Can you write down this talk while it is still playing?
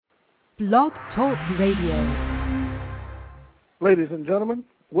Blog Talk Radio. Ladies and gentlemen,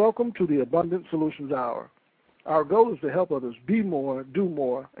 welcome to the Abundant Solutions Hour. Our goal is to help others be more, do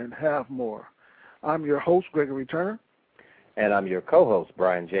more, and have more. I'm your host, Gregory Turner. And I'm your co-host,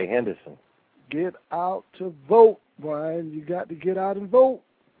 Brian J. Henderson. Get out to vote, Brian. You got to get out and vote.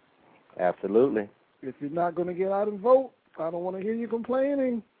 Absolutely. If you're not going to get out and vote, I don't want to hear you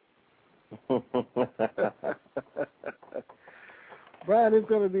complaining. Brian, it's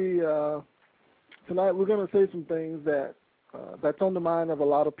going to be, tonight we're going to say some things that's on the mind of a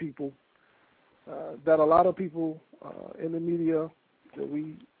lot of people, that a lot of people in the media that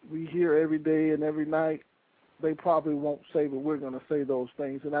we hear every day and every night, they probably won't say, but we're going to say those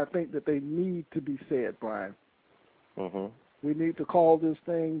things. And I think that they need to be said, Brian. Mm-hmm. We need to call this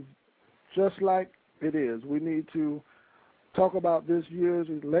thing just like it is. We need to talk about this year's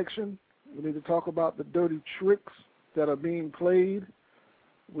election. We need to talk about the dirty tricks that are being played.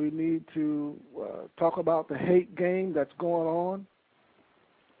 We need to talk about the hate game that's going on.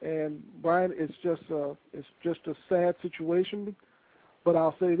 And Brian, it's just a sad situation. But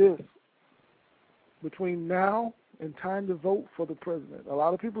I'll say this: between now and time to vote for the president, a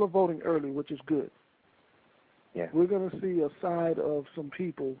lot of people are voting early, which is good. Yeah. We're going to see a side of some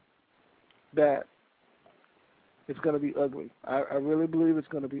people that it's going to be ugly. I really believe it's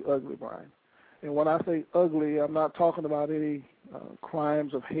going to be ugly, Brian. And when I say ugly, I'm not talking about any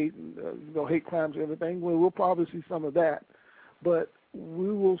crimes of hate, and, hate crimes and everything. We'll probably see some of that. But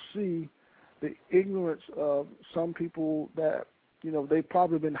we will see the ignorance of some people that, they've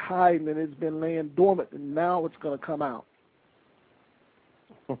probably been hiding and it's been laying dormant, and now it's going to come out.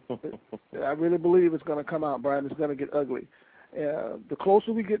 I really believe it's going to come out, Brian. It's going to get ugly. The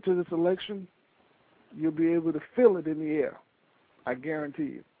closer we get to this election, you'll be able to feel it in the air. I guarantee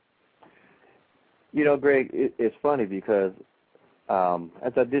you. Greg, it's funny because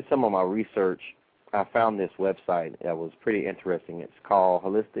as I did some of my research, I found this website that was pretty interesting. It's called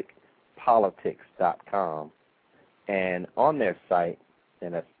holisticpolitics.com. And on their site,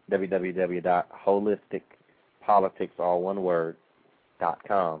 and that's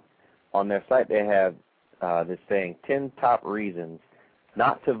www.holisticpolitics.com, on their site they have this saying, 10 top reasons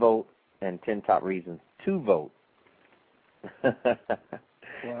not to vote and 10 top reasons to vote. Wow.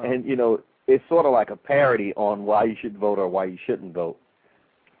 And, it's sort of like a parody on why you should vote or why you shouldn't vote.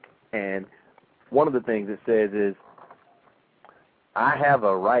 And one of the things it says is, I have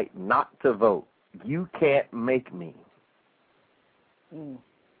a right not to vote. You can't make me. Mm.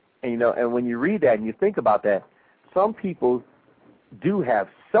 And, and when you read that and you think about that, some people do have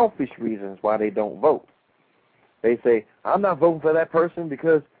selfish reasons why they don't vote. They say, I'm not voting for that person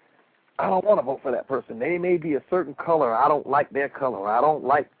because I don't want to vote for that person. They may be a certain color. I don't like their color. I don't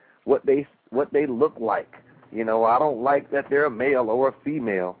like what they look like. I don't like that they're a male or a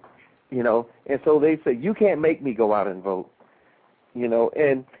female. And so they say, you can't make me go out and vote.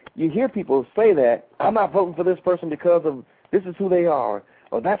 And you hear people say that, I'm not voting for this person because of this is who they are,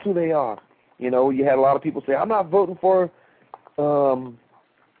 or that's who they are. You had a lot of people say, I'm not voting for Barack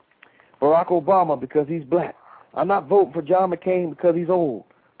Obama because he's black. I'm not voting for John McCain because he's old.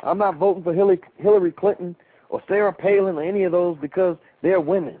 I'm not voting for Hillary Clinton or Sarah Palin or any of those because they're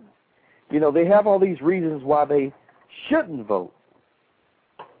women. They have all these reasons why they shouldn't vote.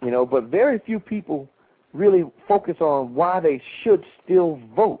 But very few people really focus on why they should still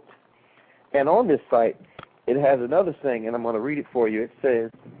vote. And on this site, it has another thing, and I'm going to read it for you. It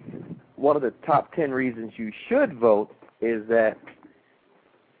says, one of the top 10 reasons you should vote is that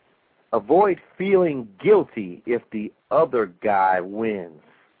avoid feeling guilty if the other guy wins.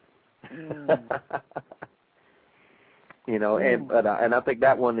 And I think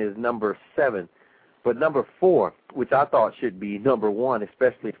that one is number 7. But number 4, which I thought should be number 1,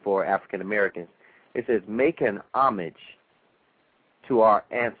 especially for African Americans, it says, make an homage to our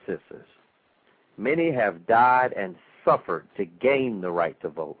ancestors. Many have died and suffered to gain the right to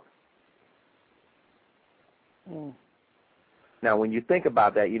vote. Mm. Now, when you think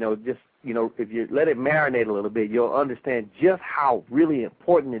about that, if you let it marinate a little bit, you'll understand just how really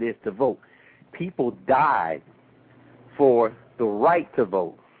important it is to vote. People died for the right to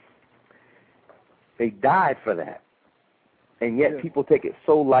vote. They died for that. And yet people take it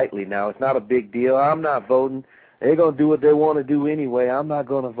so lightly now. It's not a big deal. I'm not voting. They're going to do what they want to do anyway. I'm not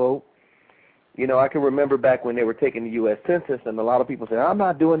going to vote. I can remember back when they were taking the U.S. Census, and a lot of people said, I'm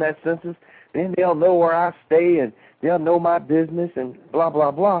not doing that census. Then they'll know where I stay, and they'll know my business, and blah,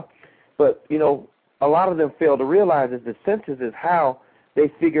 blah, blah. But, a lot of them fail to realize that the census is how they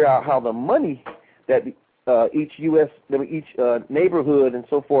figure out how the money that each neighborhood and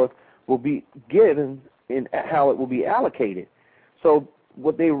so forth will be given and how it will be allocated. So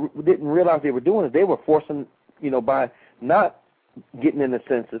what they didn't realize they were doing is they were forcing, by not getting in the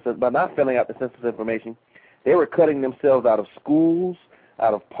census, by not filling out the census information, they were cutting themselves out of schools,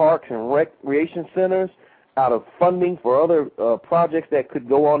 out of parks and recreation centers, out of funding for other projects that could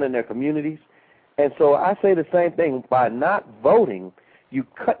go on in their communities. And so I say the same thing. By not voting, you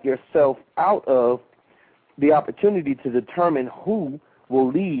cut yourself out of the opportunity to determine who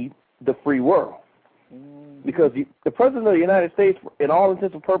will lead the free world. Because the President of the United States, in all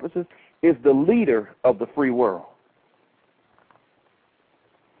intents and purposes, is the leader of the free world.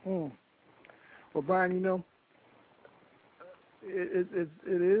 Well, Brian, it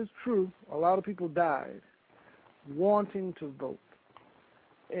is true. A lot of people died wanting to vote.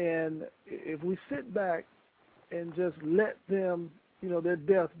 And if we sit back and just let them, their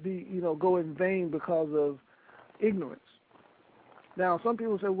death be, go in vain because of ignorance. Now, some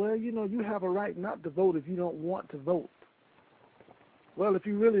people say, well, you have a right not to vote if you don't want to vote. Well, if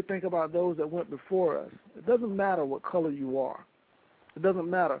you really think about those that went before us, it doesn't matter what color you are. It doesn't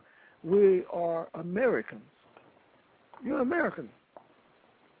matter. We are Americans. You're an American.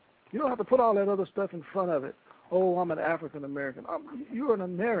 You don't have to put all that other stuff in front of it. Oh, I'm an African American. You're an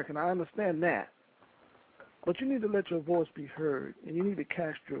American. I understand that. But you need to let your voice be heard, and you need to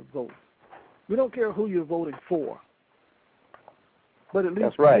cast your vote. We don't care who you're voting for. But at least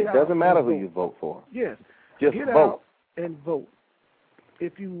that's right. It doesn't matter who you vote for. Yes. Just get vote. Out and vote.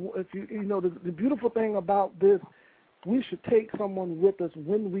 If you the beautiful thing about this, we should take someone with us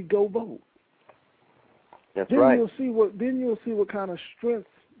when we go vote. That's then right. Then you'll see what kind of strength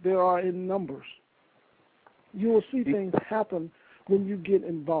there are in numbers. You will see things happen when you get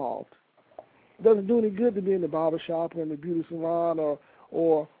involved. It doesn't do any good to be in the barber shop or in the beauty salon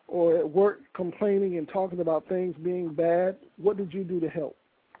or at work complaining and talking about things being bad. What did you do to help?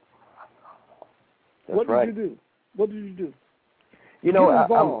 That's right. Did you do? What did you do?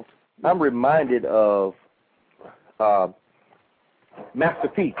 I'm reminded of Master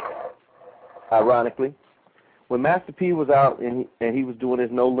P, ironically. When Master P was out and he was doing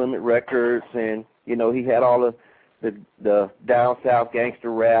his No Limit records, and he had all the down south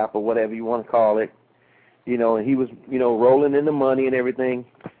gangster rap or whatever you want to call it, and he was rolling in the money and everything.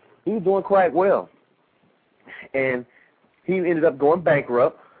 He was doing quite well, and he ended up going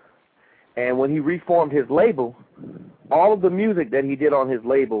bankrupt. And when he reformed his label, all of the music that he did on his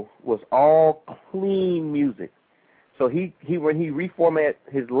label was all clean music. So when he reformatted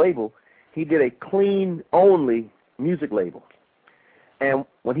his label, he did a clean-only music label. And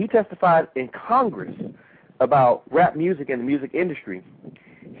when he testified in Congress about rap music and the music industry,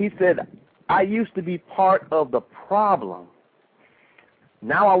 he said, I used to be part of the problem.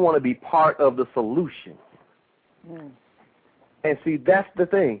 Now I want to be part of the solution. And see, that's the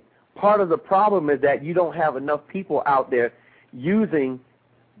thing. Part of the problem is that you don't have enough people out there using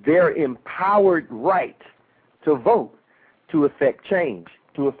their empowered right to vote to affect change,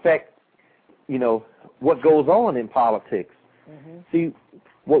 to affect, what goes on in politics. See,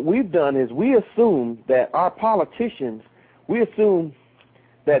 what we've done is we assume that our politicians, we assume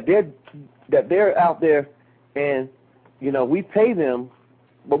that they're out there and, we pay them,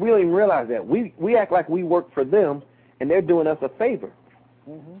 but we don't even realize that. We act like we work for them and they're doing us a favor.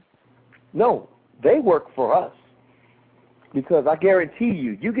 No, they work for us, because I guarantee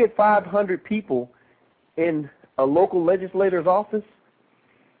you get 500 people in a local legislator's office,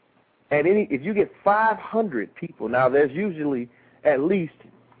 and if you get 500 people, now there's usually at least,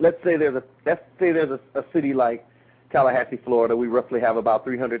 let's say there's a city like Tallahassee, Florida. We roughly have about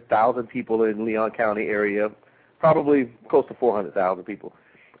 300,000 people in Leon County area, probably close to 400,000 people.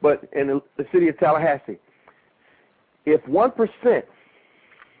 But in the city of Tallahassee, if 1%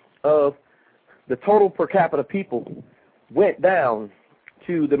 of the total per capita people went down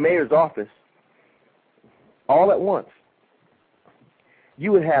to the mayor's office all at once,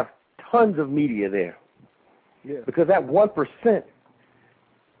 you would have tons of media there. Yeah. Because that 1%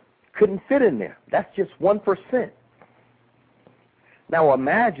 couldn't fit in there. That's just 1%. Now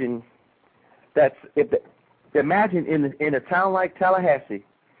imagine in a town like Tallahassee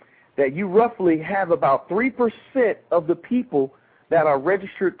that you roughly have about 3% of the people that are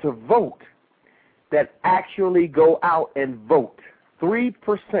registered to vote that actually go out and vote. 3%.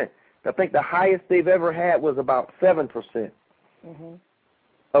 I think the highest they've ever had was about 7%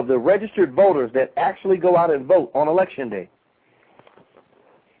 of the registered voters that actually go out and vote on Election Day.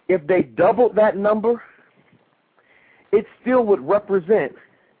 If they doubled that number, it still would represent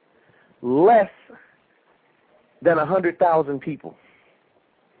less than 100,000 people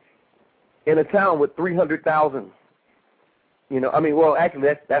in a town with 300,000. Actually,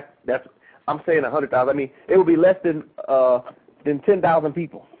 that's I'm saying 100,000. I mean, it would be less than than 10,000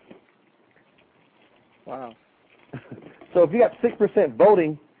 people. Wow. So if you got 6%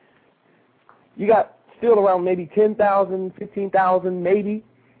 voting, you got still around maybe 10,000, 15,000 maybe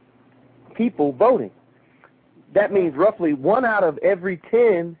people voting. That means roughly 1 out of every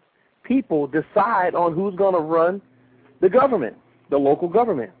 10 people decide on who's going to run the government, the local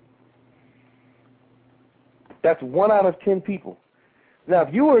government. That's 1 out of 10 people. Now,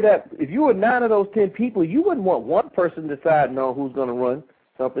 if you were 9 of those 10 people, you wouldn't want one person deciding on who's going to run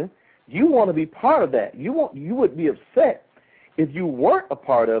something. You want to be part of that. You would be upset if you weren't a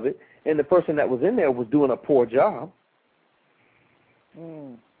part of it and the person that was in there was doing a poor job.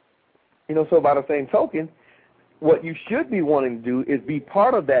 Mm. You know, so by the same token, what you should be wanting to do is be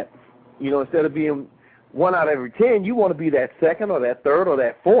part of that. You know, instead of being 1 out of every 10, you want to be that second or that third or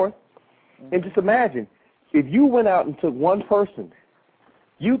that fourth. Mm-hmm. And just imagine, if you went out and took one person,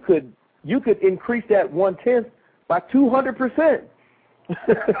 you could increase that 1/10 by 200%.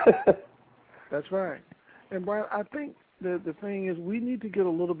 That's right. And Brian, I think the thing is we need to get a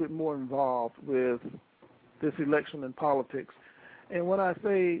little bit more involved with this election and politics. And when I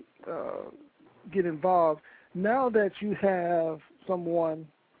say get involved, now that you have someone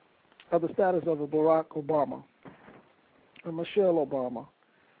of the status of a Barack Obama, or Michelle Obama,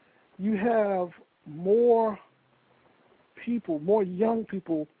 you have more people, more young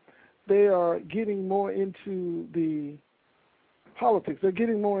people. They are getting more into the politics. They're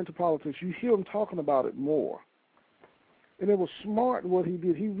getting more into politics. You hear them talking about it more. And it was smart what he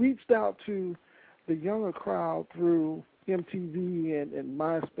did. He reached out to the younger crowd through MTV and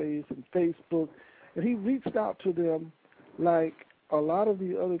MySpace and Facebook, and he reached out to them like a lot of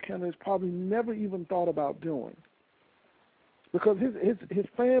the other candidates probably never even thought about doing. Because his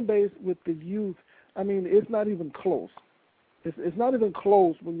fan base with the youth, I mean, it's not even close. It's not even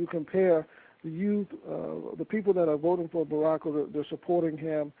close when you compare the youth, the people that are voting for Barack or they're supporting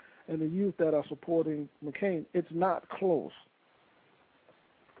him, and the youth that are supporting McCain. It's not close.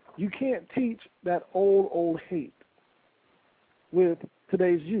 You can't teach that old hate with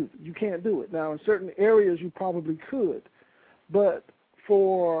today's youth. You can't do it. Now, in certain areas, you probably could. But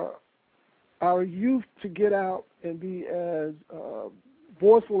for our youth to get out and be as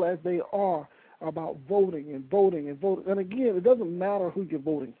forceful as they are about voting and voting and voting, and again, it doesn't matter who you're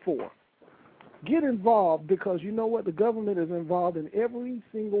voting for. Get involved, because you know what? The government is involved in every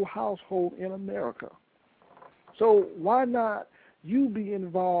single household in America. So why not you be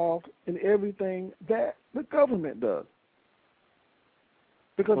involved in everything that the government does?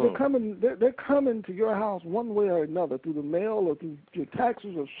 Because they're coming to your house one way or another, through the mail or through your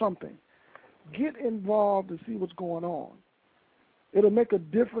taxes or something. Get involved to see what's going on. It'll make a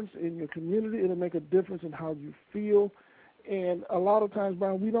difference in your community. It'll make a difference in how you feel. And a lot of times,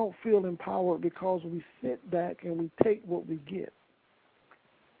 Brian, we don't feel empowered because we sit back and we take what we get.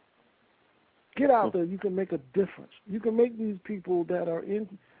 Get out there. You can make a difference. You can make these people that are in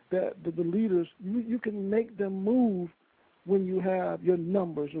the leaders, you can make them move when you have your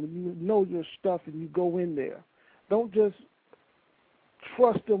numbers and you know your stuff and you go in there. Don't just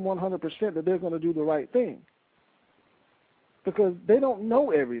trust them 100% that they're going to do the right thing, because they don't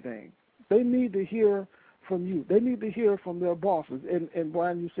know everything. They need to hear from you. They need to hear from their bosses. And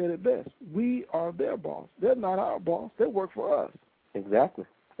Brian, you said it best. We are their boss. They're not our boss. They work for us. Exactly.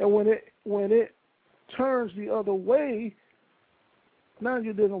 And when it turns the other way, now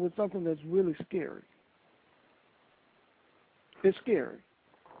you're dealing with something that's really scary. It's scary.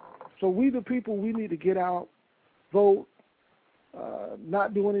 So we the people, we need to get out, vote,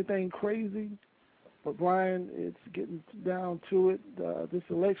 not do anything crazy. But Brian, it's getting down to it. This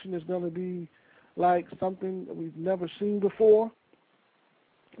election is going to be like something that we've never seen before.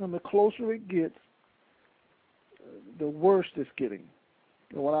 And the closer it gets, the worse it's getting.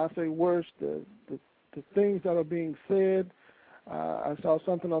 And when I say worse, the things that are being said, I saw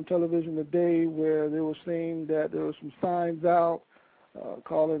something on television today where they were saying that there were some signs out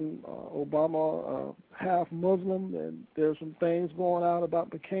calling Obama half Muslim, and there's some things going out about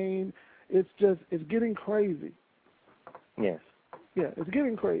McCain. It's getting crazy. Yes. Yeah, it's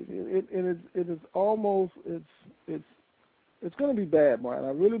getting crazy. It is almost, it's going to be bad, Brian.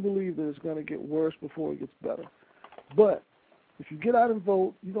 I really believe that it's going to get worse before it gets better. But if you get out and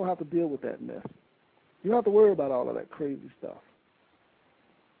vote, you don't have to deal with that mess. You don't have to worry about all of that crazy stuff.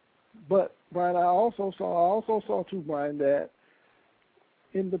 But Brian, I also saw too, Brian, that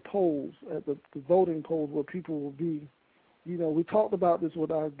in the polls, at the voting polls where people will be, you know, we talked about this with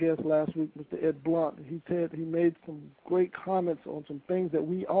our guest last week, Mr. Ed Blunt. He said he made some great comments on some things that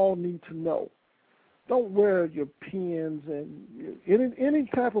we all need to know. Don't wear your pins and any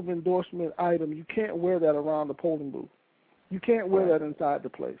type of endorsement item. You can't wear that around the polling booth. You can't wear that inside the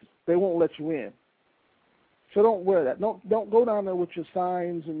place. They won't let you in. So don't wear that. Don't go down there with your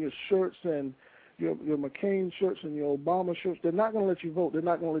signs and your shirts and your McCain shirts and your Obama shirts. They're not going to let you vote. They're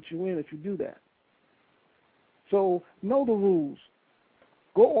not going to let you in if you do that. So know the rules.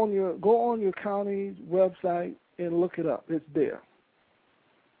 Go on your county's website and look it up. It's there.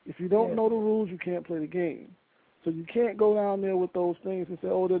 If you don't know the rules, you can't play the game. So you can't go down there with those things and say,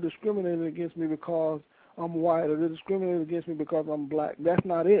 oh, they're discriminating against me because I'm white, or they're discriminating against me because I'm black. That's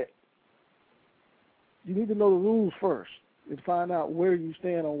not it. You need to know the rules first and find out where you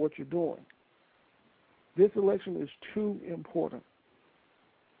stand on what you're doing. This election is too important.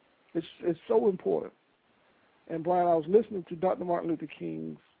 It's so important. And, Brian, I was listening to Dr. Martin Luther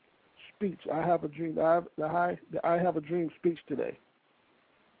King's speech, I Have a Dream, the I Have a Dream speech today.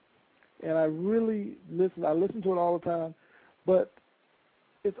 And I really listen. I listen to it all the time, but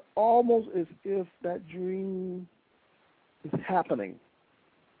it's almost as if that dream is happening.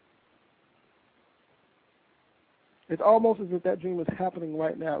 It's almost as if that dream is happening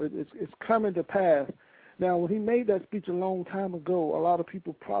right now. It's coming to pass. Now, when he made that speech a long time ago, a lot of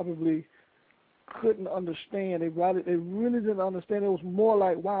people probably couldn't understand. They really didn't understand. It was more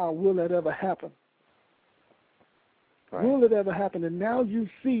like, wow, will that ever happen? Right. Will it ever happen? And now you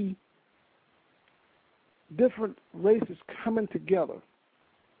see different races coming together.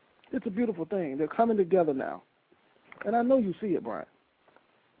 It's a beautiful thing. They're coming together now. And I know you see it, Brian.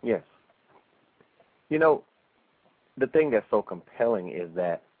 Yes. You know, the thing that's so compelling is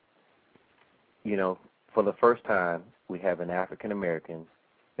that, you know, for the first time, we have an African American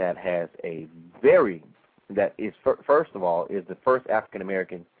that has first of all, is the first African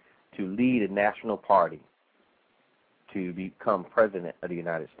American to lead a national party to become president of the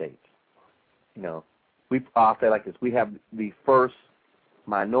United States. You know, I'll say it like this: we have the first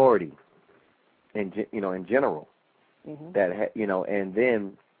minority in general that and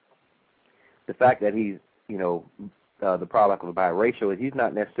then the fact that he's the product of a biracial, he's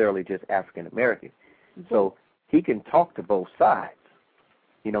not necessarily just African American, so he can talk to both sides.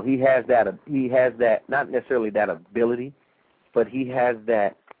 You know, he has that not necessarily that ability, but he has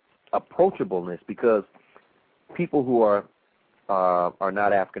that approachableness, because people who are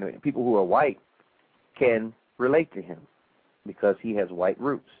not African American, people who are white, can relate to him because he has white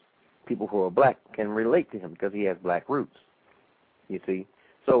roots. People who are black can relate to him because he has black roots. You see?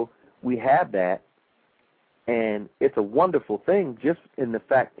 So we have that, and it's a wonderful thing just in the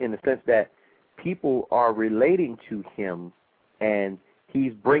sense that people are relating to him and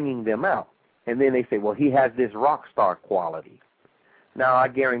he's bringing them out. And then they say, well, he has this rock star quality. Now, I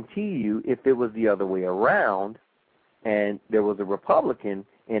guarantee you, if it was the other way around and there was a Republican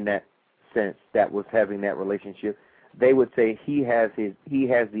in that sense that was having that relationship, they would say he has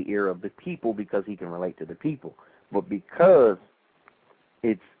the ear of the people because he can relate to the people. But because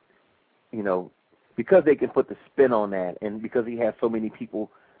it's, because they can put the spin on that, and because he has so many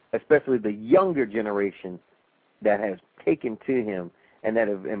people, especially the younger generation, that has taken to him and that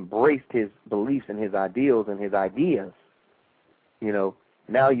have embraced his beliefs and his ideals and his ideas,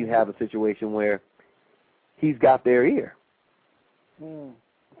 now you have a situation where he's got their ear. Mm.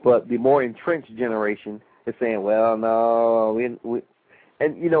 But the more entrenched generation is saying, well, no, and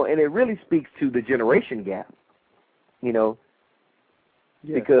it really speaks to the generation gap,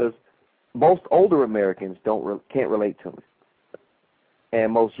 Yes. because most older Americans can't relate to him,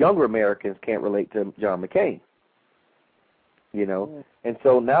 and most younger Americans can't relate to John McCain, and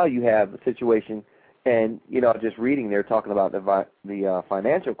so now you have a situation, and just reading, they're talking about the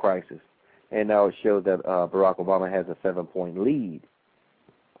financial crisis, and now it shows that Barack Obama has a 7-point lead,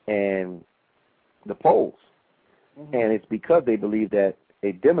 and the polls. And it's because they believe that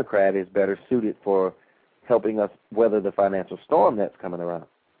a Democrat is better suited for helping us weather the financial storm that's coming around.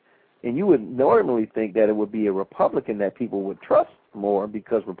 And you would normally think that it would be a Republican that people would trust more,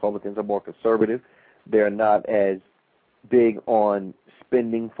 because Republicans are more conservative. They're not as big on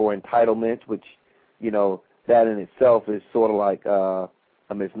spending for entitlements, which, that in itself is sort of like a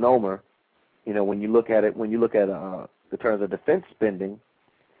misnomer. When you look at the terms of defense spending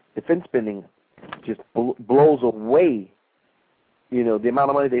just blows away, the amount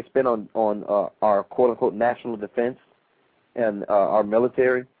of money they spend on our quote-unquote national defense and our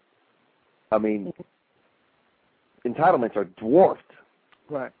military. I mean, entitlements are dwarfed.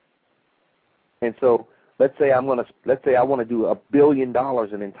 Right. And so let's say I want to do $1 billion in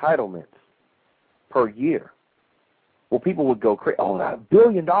entitlements per year. Well, people would go crazy. Oh, not $1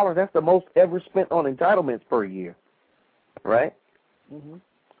 billion. That's the most ever spent on entitlements per year, right? Mm-hmm.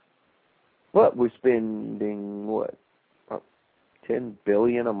 But we're spending what, $10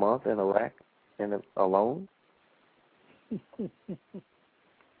 billion a month in Iraq alone.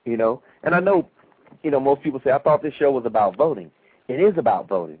 You know, and I know, you know, most people say, I thought this show was about voting. It is about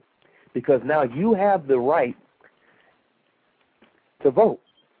voting because now you have the right to vote.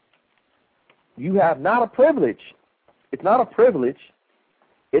 You have not a privilege. It's not a privilege.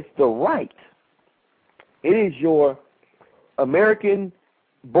 It's the right. It is your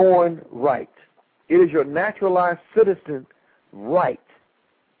American-born right. It is your naturalized citizen right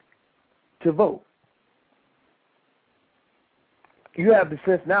to vote. You have the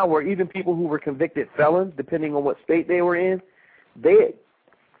sense now where even people who were convicted felons, depending on what state they were in, they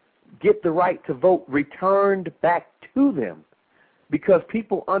get the right to vote returned back to them because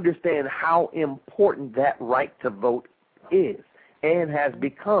people understand how important that right to vote is and has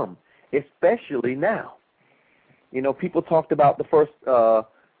become, especially now. You know, people talked about the first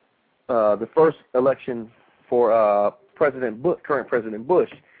election for President Bush, current President Bush,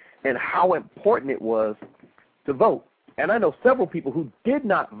 and how important it was to vote. And I know several people who did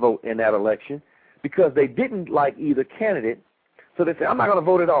not vote in that election because they didn't like either candidate, so they said, I'm not going to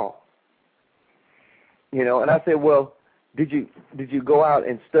vote at all. You know, and I said, well, did you go out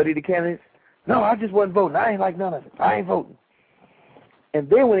and study the candidates? No, I just wasn't voting. I ain't like none of it. I ain't voting. And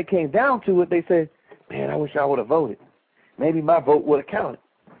then when it came down to it, they said, man, I wish I would have voted. Maybe my vote would have counted.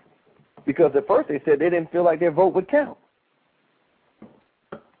 Because at first they said they didn't feel like their vote would count.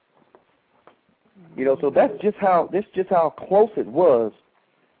 You know, so that's just how close it was,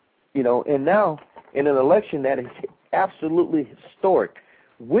 you know, and now in an election that is absolutely historic,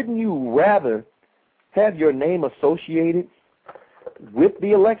 wouldn't you rather have your name associated with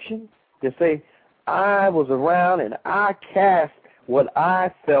the election to say, I was around and I cast what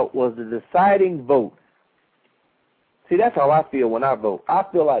I felt was the deciding vote? See, that's how I feel when I vote. I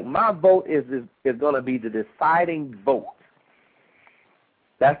feel like my vote is going to be the deciding vote.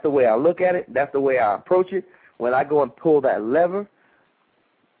 That's the way I look at it. That's the way I approach it. When I go and pull that lever,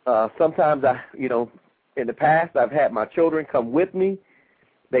 sometimes in the past, I've had my children come with me.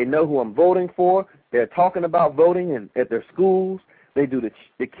 They know who I'm voting for. They're talking about voting at their schools. They do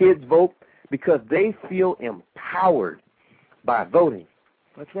the kids vote because they feel empowered by voting.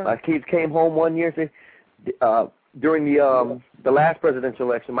 That's right. My kids came home one year and said, during the last presidential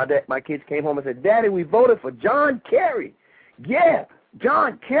election, my kids came home and said, Daddy, we voted for John Kerry. Yeah,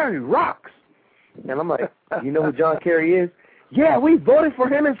 John Kerry rocks. And I'm like, you know who John Kerry is? Yeah, we voted for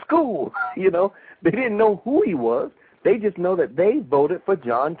him in school. You know, they didn't know who he was. They just know that they voted for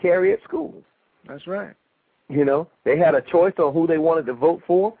John Kerry at school. That's right. You know, they had a choice on who they wanted to vote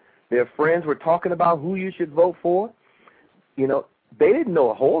for. Their friends were talking about who you should vote for. You know, they didn't know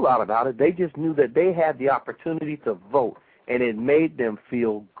a whole lot about it. They just knew that they had the opportunity to vote, and it made them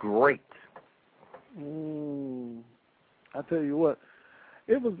feel great. I tell you what,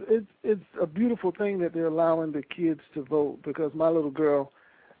 it's a beautiful thing that they're allowing the kids to vote, because my little girl,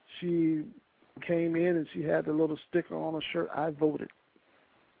 she came in and she had the little sticker on her shirt, I voted.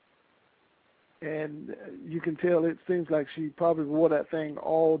 And you can tell it seems like she probably wore that thing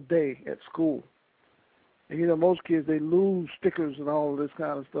all day at school. And, you know, most kids, they lose stickers and all of this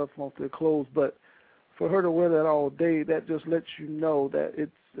kind of stuff off their clothes, but for her to wear that all day, that just lets you know that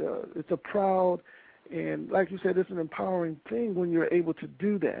it's a proud and, like you said, it's an empowering thing when you're able to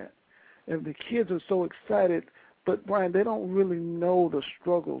do that. And the kids are so excited, but, Brian, they don't really know the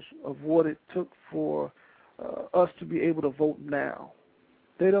struggles of what it took for us to be able to vote now.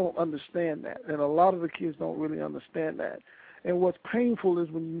 They don't understand that, and a lot of the kids don't really understand that. And what's painful is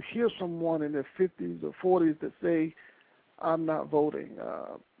when you hear someone in their 50s or 40s that say, I'm not voting.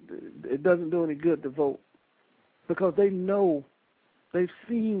 It doesn't do any good to vote, because they know, they've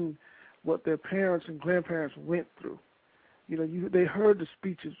seen what their parents and grandparents went through. You know, they heard the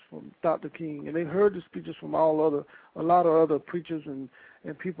speeches from Dr. King, and they heard the speeches from a lot of other preachers and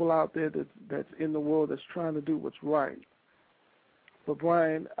people out there that's in the world that's trying to do what's right. But,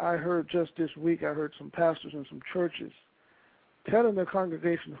 Brian, I heard just this week, I heard some pastors in some churches telling their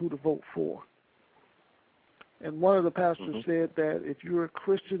congregation who to vote for. And one of the pastors said that if you're a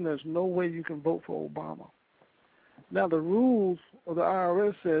Christian, there's no way you can vote for Obama. Now, the rules of the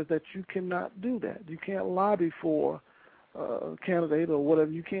IRS says that you cannot do that. You can't lobby for a candidate or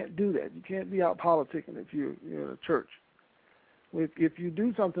whatever. You can't do that. You can't be out politicking if you're in a church. If you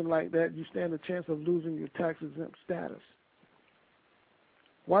do something like that, you stand a chance of losing your tax-exempt status.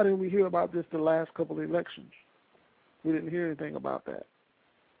 Why didn't we hear about this the last couple of elections? We didn't hear anything about that.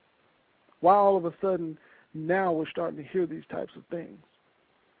 Why all of a sudden now we're starting to hear these types of things?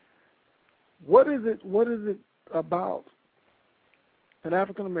 What is it about an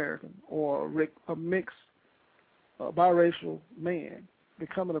African American or a mixed biracial man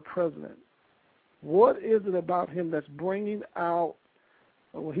becoming a president What is it about him that's bringing out,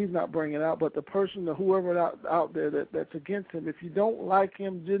 well, he's not bringing out, but the person or whoever out there that's against him, if you don't like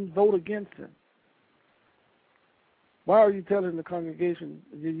him, then vote against him. Why are you telling the congregation,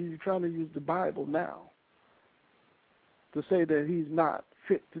 you're trying to use the Bible now to say that he's not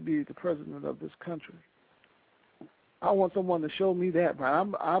fit to be the president of this country? I want someone to show me that,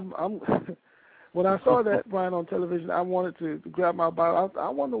 Brian. I'm when I saw that, Brian, on television, I wanted to grab my Bible. I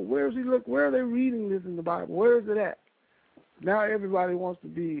wonder, where is he? Look, where are they reading this in the Bible? Where is it at? Now everybody wants to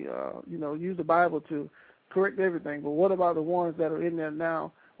be, use the Bible to correct everything. But what about the ones that are in there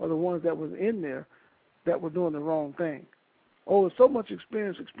now, or the ones that was in there that were doing the wrong thing? Oh, it's so much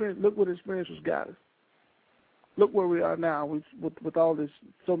experience. Look what experience has got us. Look where we are now with all this,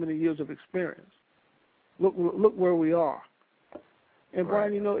 so many years of experience. Look where we are. And,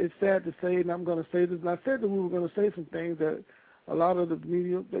 Brian, it's sad to say, and I'm going to say this, and I said that we were going to say some things that a lot of the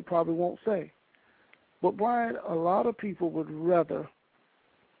media, they probably won't say. But, Brian, a lot of people would rather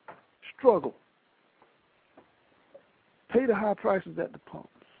struggle, pay the high prices at the pumps,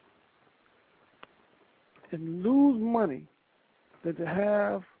 and lose money than to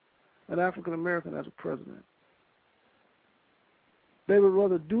have an African American as a president. They would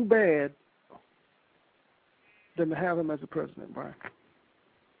rather do bad than to have him as a president, Brian.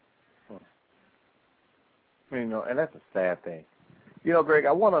 And that's a sad thing. Greg,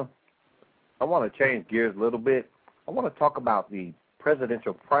 I want to change gears a little bit. I want to talk about the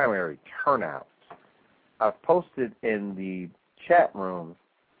presidential primary turnouts. I've posted in the chat room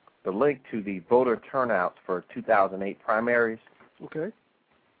the link to the voter turnouts for 2008 primaries. Okay.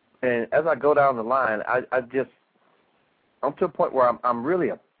 And as I go down the line, I'm to a point where I'm really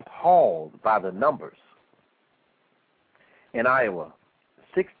appalled by the numbers. In Iowa,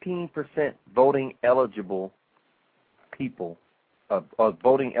 16% voting eligible people, or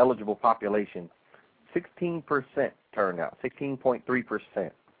voting eligible population, 16% turned out.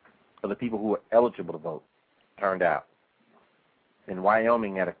 16.3% of the people who were eligible to vote turned out. In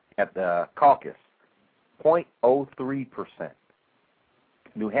Wyoming, at the caucus, 0.03%.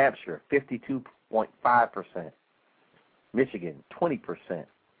 New Hampshire, 52.5%. Michigan, 20%.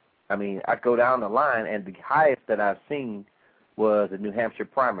 I mean, I go down the line, and the highest that I've seen was the New Hampshire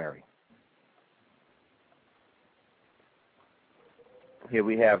primary. Here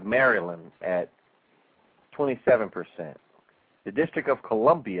we have Maryland at 27%. The District of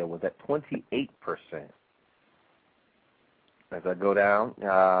Columbia was at 28%. As I go down,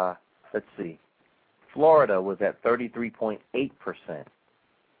 let's see. Florida was at 33.8%.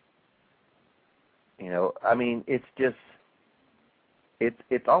 I mean, it's just,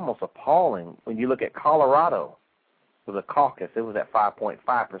 it's almost appalling. When you look at Colorado, with a caucus, it was at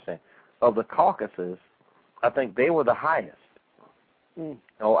 5.5%. Of the caucuses, I think they were the highest.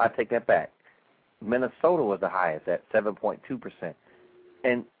 Oh, I take that back. Minnesota was the highest at 7.2%.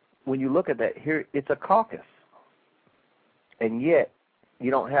 And when you look at that, here, it's a caucus. And yet,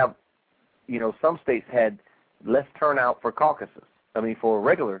 you don't have, some states had less turnout for caucuses. For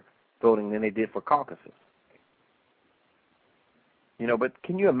regular voting than they did for caucuses. But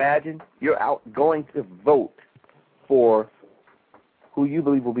can you imagine you're out going to vote for who you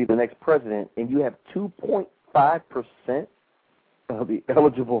believe will be the next president, and you have 2.5% of the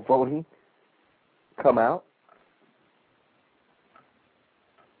eligible voting come out?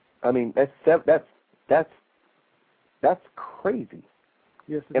 I mean, that's crazy.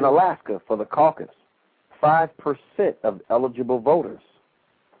 Yes, in Alaska, for the caucus, 5% of eligible voters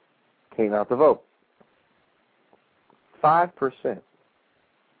came out to vote. 5%.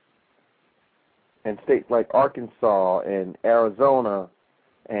 And states like Arkansas and Arizona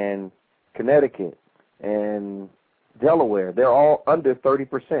and Connecticut and Delaware, they're all under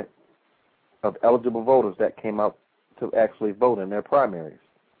 30% of eligible voters that came out to actually vote in their primaries.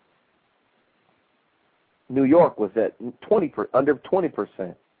 New York was at under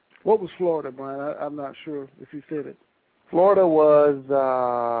 20%. What was Florida, Brian? I'm not sure if you said it. Florida was,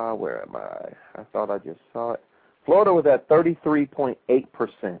 where am I? I thought I just saw it. Florida was at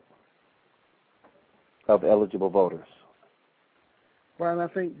 33.8% of eligible voters. Brian, I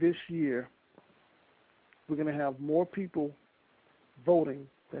think this year we're going to have more people voting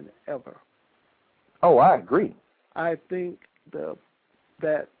than ever. Oh, I agree. I think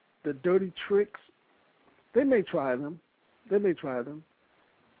that the dirty tricks, they may try them.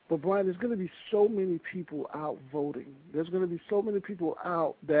 But, Brian, there's going to be so many people out voting. There's going to be so many people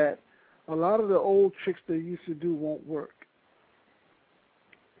out that a lot of the old tricks they used to do won't work.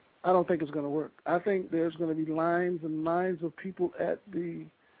 I don't think it's going to work. I think there's going to be lines and lines of people at the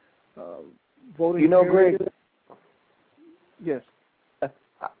voting area. Greg, yes.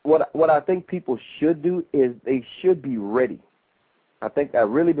 what I think people should do is they should be ready. I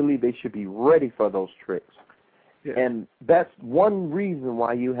really believe they should be ready for those tricks. Yeah. And that's one reason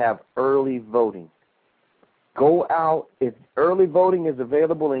why you have early voting. Go out. If early voting is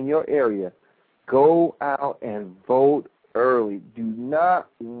available in your area, go out and vote early. Do not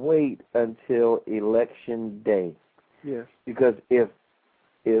wait until election day. Yes. Because if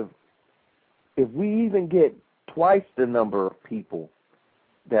we even get twice the number of people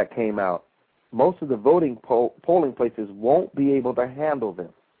that came out, most of the voting polling places won't be able to handle them.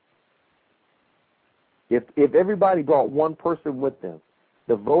 If everybody brought one person with them,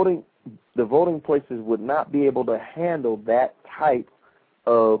 the voting places would not be able to handle that type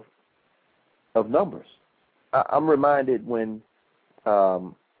of numbers. I'm reminded when I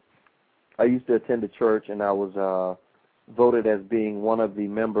used to attend a church and I was voted as being one of the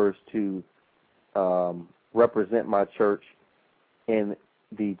members to represent my church in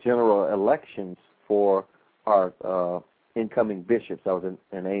the general elections for our incoming bishops. I was in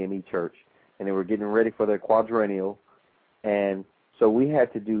an AME church, and they were getting ready for their quadrennial, and so we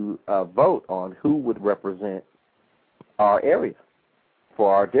had to do a vote on who would represent our area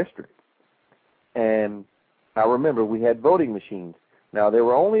for our district. And I remember we had voting machines. Now, there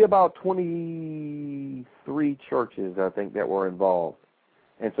were only about 23 churches, I think, that were involved.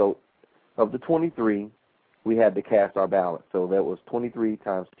 And so of the 23, we had to cast our ballot. So that was 23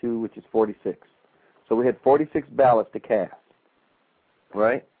 times 2, which is 46. So we had 46 ballots to cast,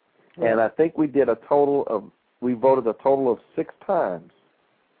 right? And I think we voted a total of 6 times.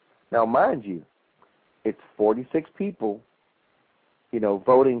 Now, mind you, it's 46 people,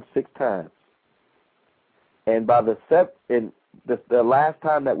 voting 6 times. And by the last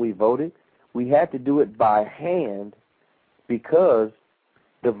time that we voted, we had to do it by hand because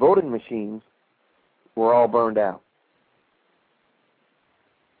the voting machines were all burned out.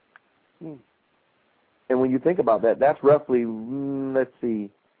 And when you think about that, that's roughly,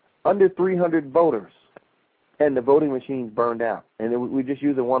 under 300 voters, and the voting machines burned out. And we're just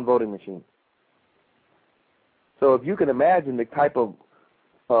using one voting machine. So if you can imagine the type of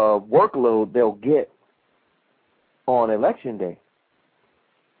workload they'll get on election day,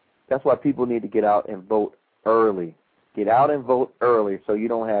 that's why people need to get out and vote early. Get out and vote early so you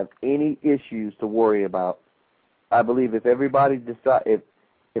don't have any issues to worry about. I believe if everybody the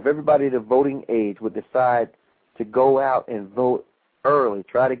voting age would decide to go out and vote early,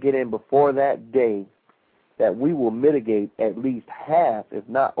 try to get in before that day, that we will mitigate at least half, if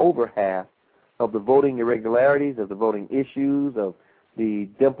not over half, of the voting irregularities, of the voting issues, of the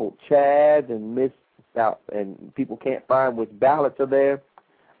dimpled chads and missed out, and people can't find which ballots are there.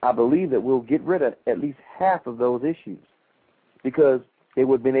 I believe that we'll get rid of at least half of those issues because they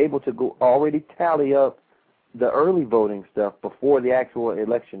would have been able to go already tally up the early voting stuff before the actual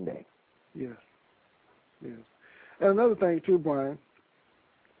election day. Yes. Yes. And another thing too, Brian,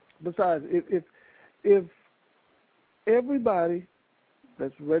 besides, if everybody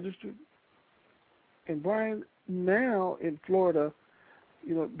that's registered, and Brian, now in Florida,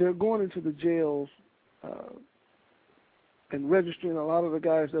 they're going into the jails and registering a lot of the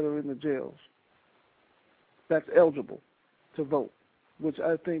guys that are in the jails that's eligible to vote, which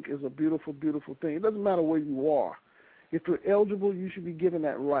I think is a beautiful, beautiful thing. It doesn't matter where you are. If you're eligible, you should be given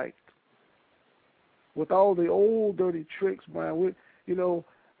that right. With all the old dirty tricks, Brian,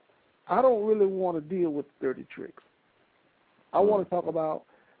 I don't really want to deal with dirty tricks. I want to talk about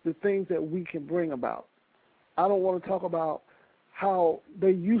the things that we can bring about. I don't want to talk about how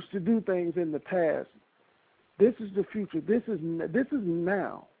they used to do things in the past. This is the future. This is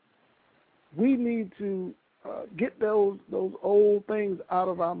now. We need to get those old things out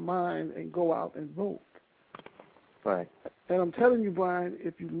of our mind and go out and vote. Right. And I'm telling you, Brian,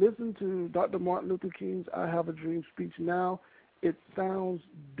 if you listen to Dr. Martin Luther King's I Have a Dream speech now, it sounds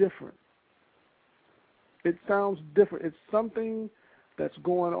different. It sounds different. It's something that's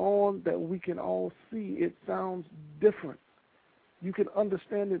going on that we can all see. It sounds different. You can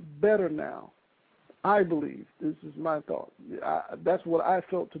understand it better now. I believe. This is my thought. That's what I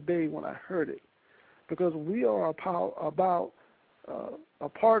felt today when I heard it. Because we are a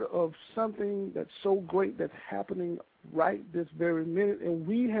part of something that's so great that's happening right this very minute, and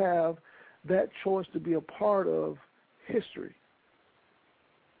we have that choice to be a part of history,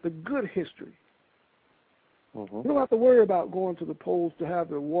 the good history. Mm-hmm. We don't have to worry about going to the polls to have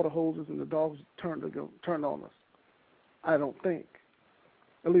the water hoses and the dogs turned on us. I don't think.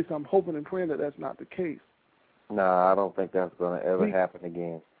 At least I'm hoping and praying that that's not the case. No, I don't think that's going to ever happen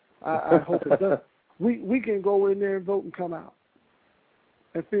again. I hope it does. We can go in there and vote and come out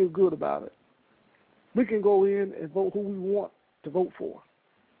and feel good about it. We can go in and vote who we want to vote for.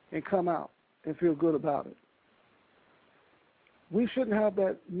 and come out and feel good about it. We shouldn't have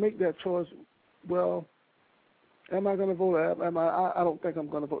make that choice. Well, am I going to vote? I don't think I'm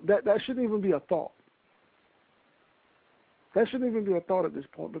going to vote. That shouldn't even be a thought. That shouldn't even be a thought at this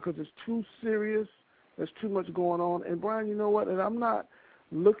point because it's too serious. There's too much going on. And, Brian, you know what? And I'm not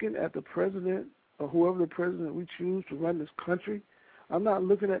looking at the president or whoever the president we choose to run this country. I'm not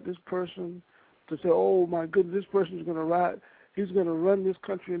looking at this person to say, oh, my goodness, this person is going to ride. He's going to run this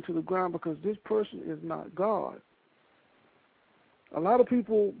country into the ground because this person is not God. A lot of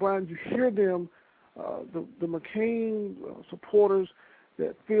people, Brian, you hear them, the McCain supporters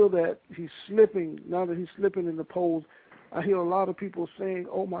that feel that he's slipping, now that he's slipping in the polls. I hear a lot of people saying,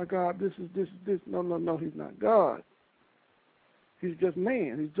 oh, my God, this. No, he's not God. He's just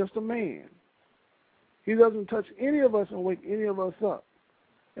man. He's just a man. He doesn't touch any of us and wake any of us up.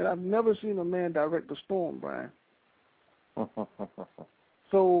 And I've never seen a man direct a storm, Brian.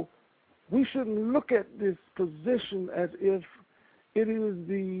 So we shouldn't look at this position as if it is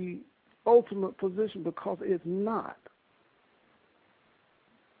the ultimate position because it's not.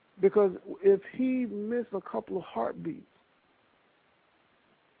 Because if he missed a couple of heartbeats,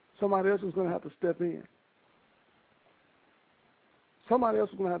 somebody else is going to have to step in. Somebody else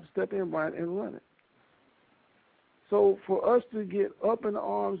is going to have to step in, Brian, and run it. So for us to get up in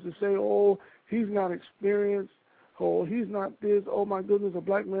arms to say, oh, he's not experienced, oh, he's not this, oh, my goodness, a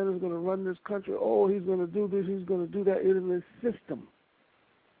black man is going to run this country, oh, he's going to do this, he's going to do that. It is a system.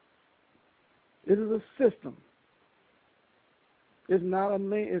 It is a system. It's not a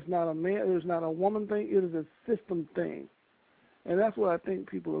man, it's not a woman thing, it is a system thing. And that's what I think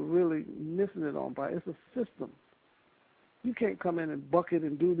people are really missing it on, Brian. It's a system. You can't come in and bucket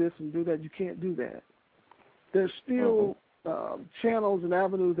and do this and do that. You can't do that. There's still channels and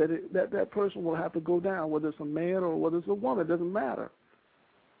avenues that person will have to go down, whether it's a man or whether it's a woman. It doesn't matter.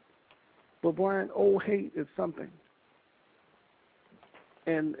 But, Brian, old hate is something.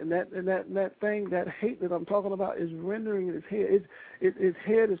 And that thing, that hate that I'm talking about is rendering his head. His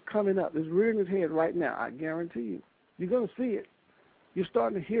head is coming up. It's rearing his head right now, I guarantee you. You're going to see it. You're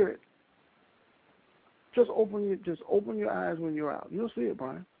starting to hear it. Just open your eyes when you're out. You'll see it,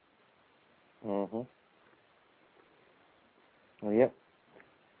 Brian. Mm-hmm. Well, yep.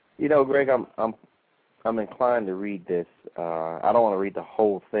 You know, Greg, I'm inclined to read this. I don't want to read the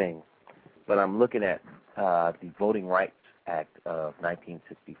whole thing, but I'm looking at the Voting Rights Act of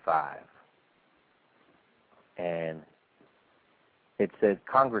 1965, and it says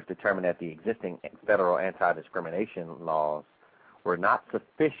Congress determined that the existing federal anti-discrimination laws were not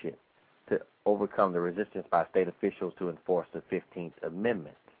sufficient to overcome the resistance by state officials to enforce the 15th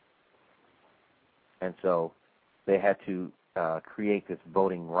Amendment. And so they had to create this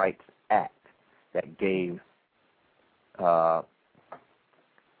Voting Rights Act that gave the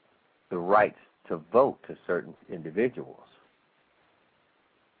rights to vote to certain individuals.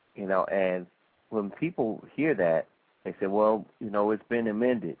 You know, and when people hear that, they say, well, you know, it's been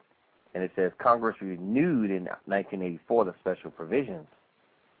amended. And it says Congress renewed in 1984 the special provisions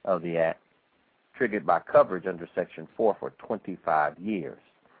of the Act, triggered by coverage under Section 4 for 25 years.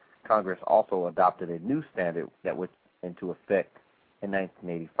 Congress also adopted a new standard that went into effect in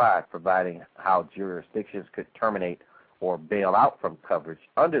 1985, providing how jurisdictions could terminate or bail out from coverage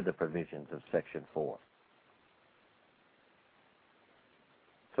under the provisions of Section 4.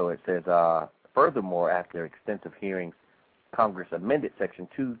 So it says, furthermore, after extensive hearings, Congress amended Section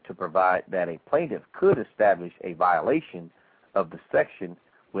 2 to provide that a plaintiff could establish a violation of the section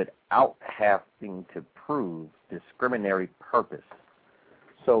without having to prove discriminatory purpose.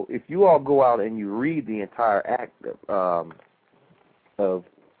 So if you all go out and you read the entire act of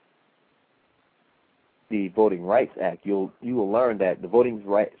the Voting Rights Act, you will learn that the Voting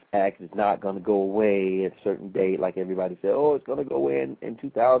Rights Act is not going to go away at a certain date, like everybody said. Oh, it's going to go away in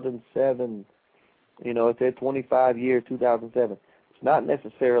 2007. You know, it said 25 years, 2007. It's not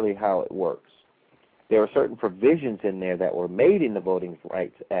necessarily how it works. There are certain provisions in there that were made in the Voting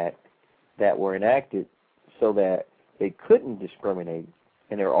Rights Act that were enacted so that they couldn't discriminate.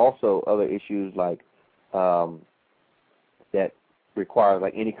 And there are also other issues like that require,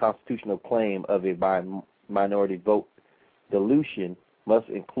 like any constitutional claim of a minority vote dilution must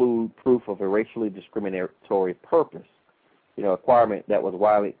include proof of a racially discriminatory purpose. You know, a requirement that was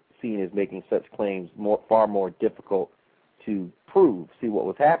widely seen as making such claims far more difficult to prove. See, what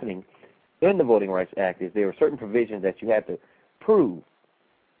was happening in the Voting Rights Act is there were certain provisions that you had to prove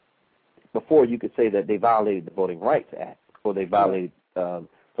before you could say that they violated the Voting Rights Act or they violated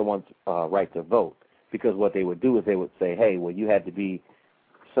someone's right to vote. Because what they would do is they would say, hey, well, you had to be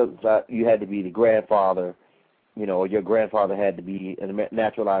the grandfather or your grandfather had to be a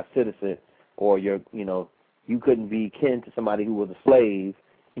naturalized citizen, or you couldn't be kin to somebody who was a slave,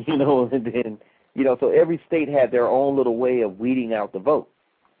 and then, so every state had their own little way of weeding out the vote,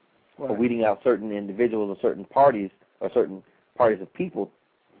 or weeding out certain individuals or certain parties of people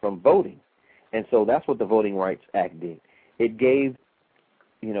from voting. And so that's what the Voting Rights Act did. It gave,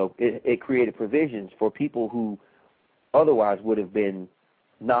 it created provisions for people who otherwise would have been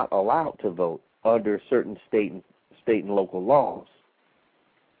not allowed to vote under certain state and local laws.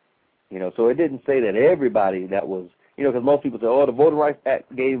 So it didn't say that everybody that was, because most people say, oh, the Voting Rights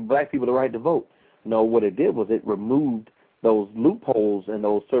Act gave black people the right to vote. No, what it did was it removed those loopholes and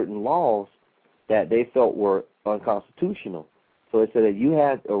those certain laws that they felt were unconstitutional. So it said that you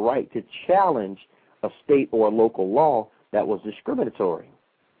had a right to challenge a state or a local law that was discriminatory.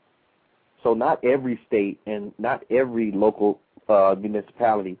 So not every state and not every local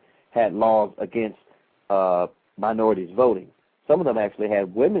municipality had laws against minorities voting. Some of them actually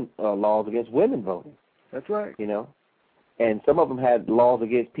had laws against women voting. That's right. And some of them had laws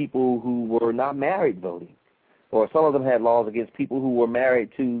against people who were not married voting, or some of them had laws against people who were married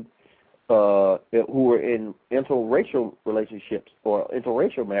to, who were in interracial relationships or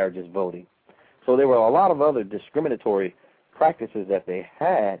interracial marriages voting. So there were a lot of other discriminatory practices that they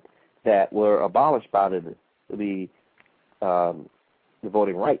had that were abolished by the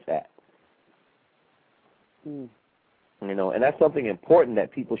Voting Rights Act. Mm. And that's something important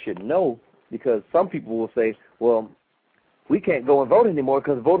that people should know, because some people will say, well, we can't go and vote anymore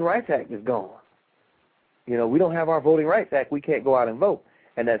because the Voting Rights Act is gone. We don't have our Voting Rights Act. We can't go out and vote.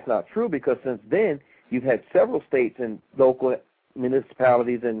 And that's not true, because since then you've had several states and local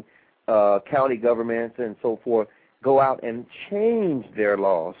municipalities and county governments and so forth go out and change their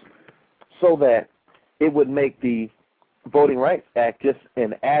laws so that it would make the Voting Rights Act just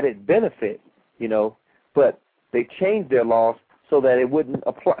an added benefit, but they changed their laws so that it wouldn't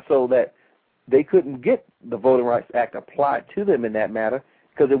apply, so that they couldn't get the Voting Rights Act applied to them in that matter,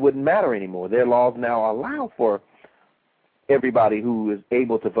 because it wouldn't matter anymore. Their laws now allow for everybody who is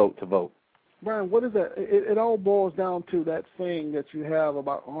able to vote to vote. Brian, what is that? It all boils down to that saying that you have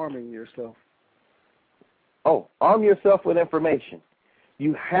about arming yourself. Oh, arm yourself with information.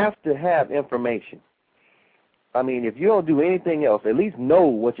 You have to have information. I mean, if you don't do anything else, at least know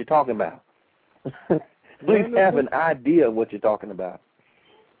what you're talking about. At least have an idea of what you're talking about.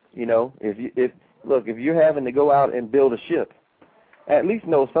 If you're having to go out and build a ship, at least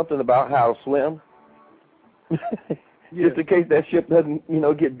know something about how to swim. Just in case that ship doesn't,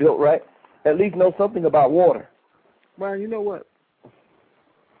 get built right. At least know something about water. Brian, you know what?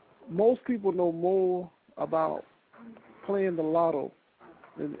 Most people know more about playing the lotto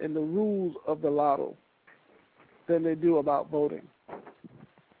and the rules of the lotto than they do about voting.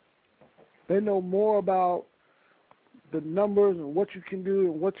 They know more about the numbers and what you can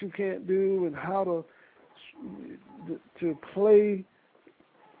do and what you can't do and how to play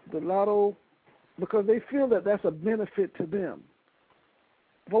the lotto, because they feel that that's a benefit to them.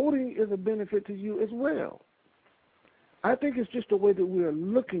 Voting is a benefit to you as well. I think it's just the way that we're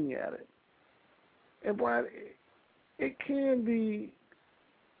looking at it. And Brian, it can be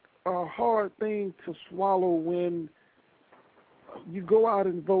a hard thing to swallow when you go out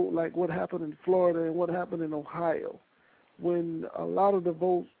and vote, like what happened in Florida and what happened in Ohio, when a lot of the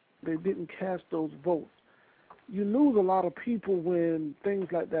votes, they didn't cast those votes. You lose a lot of people when things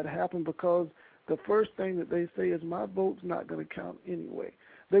like that happen, because the first thing that they say is, my vote's not going to count anyway.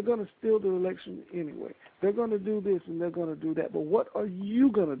 They're going to steal the election anyway. They're going to do this and they're going to do that. But what are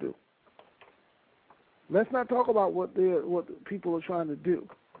you going to do? Let's not talk about what people are trying to do.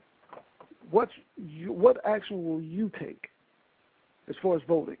 What action will you take as far as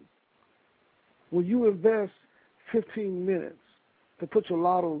voting? Will you invest 15 minutes to put your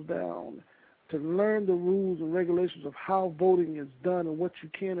lottos down, to learn the rules and regulations of how voting is done and what you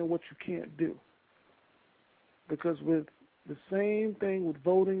can and what you can't do? Because with the same thing with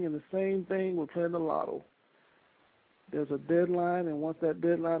voting and the same thing with playing the lotto, there's a deadline, and once that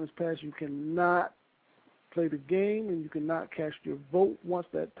deadline is passed, you cannot play the game and you cannot cast your vote once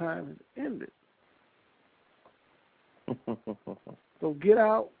that time has ended. So get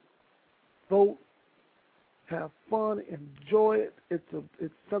out, vote, have fun, enjoy it. It's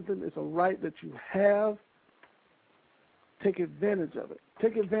a right that you have. Take advantage of it.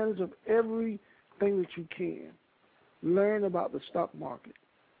 Take advantage of everything that you can. Learn about the stock market.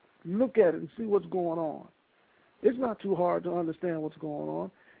 Look at it and see what's going on. It's not too hard to understand what's going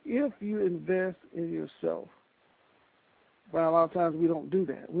on if you invest in yourself. But a lot of times we don't do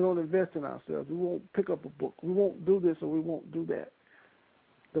that. We don't invest in ourselves. We won't pick up a book. We won't do this or we won't do that.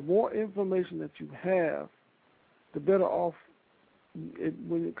 The more information that you have, the better off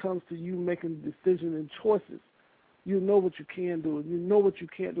when it comes to you making decisions and choices. You know what you can do, and you know what you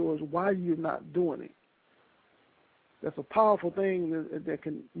can't do is why you're not doing it. That's a powerful thing that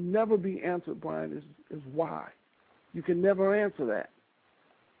can never be answered, Brian, is why. You can never answer that.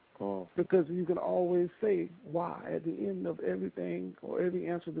 Because you can always say why at the end of everything or every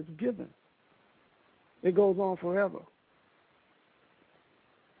answer that's given. It goes on forever.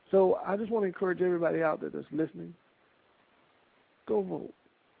 So I just want to encourage everybody out there that's listening, go vote.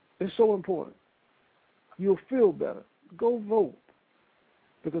 It's so important. You'll feel better. Go vote.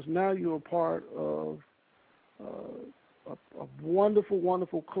 Because now you're a part of a wonderful,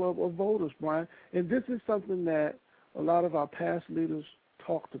 wonderful club of voters, Brian. And this is something that a lot of our past leaders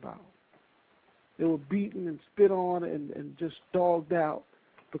talked about. They were beaten and spit on and just dogged out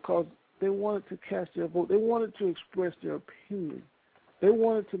because they wanted to cast their vote. They wanted to express their opinion. They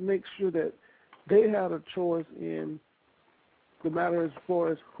wanted to make sure that they had a choice in the matter as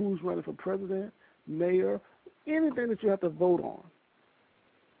far as who's running for president, mayor, anything that you have to vote on.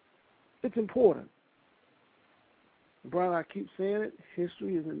 It's important. Brian, I keep saying it,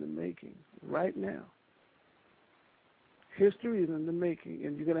 history is in the making right now. History is in the making,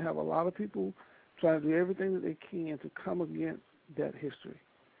 and you're going to have a lot of people trying to do everything that they can to come against that history.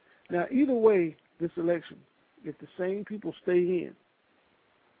 Now, either way, this election, if the same people stay in,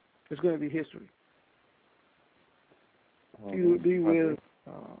 it's going to be history. Either it be with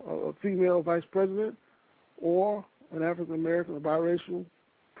a female vice president or an African American or biracial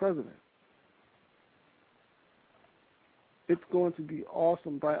president. It's going to be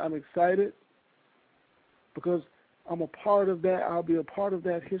awesome, Brian. I'm excited because I'm a part of that. I'll be a part of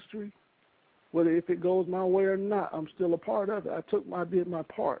that history. Whether if it goes my way or not, I'm still a part of it. I did my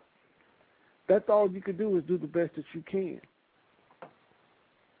part. That's all you can do is do the best that you can.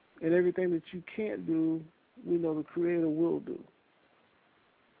 And everything that you can't do, we know the Creator will do.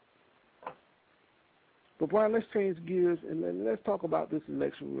 But Brian, let's change gears and let's talk about this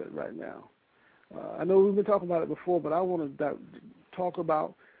election right now. I know we've been talking about it before, but I want to talk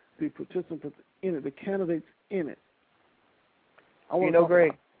about the participants in it, the candidates in it.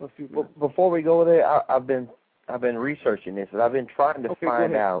 Greg, before we go there, I've been researching this, and I've been trying to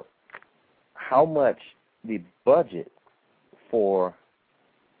find out how much the budget for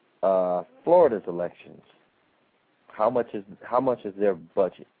Florida's elections, how much is their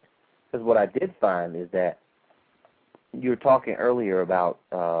budget? Because what I did find is that you were talking earlier about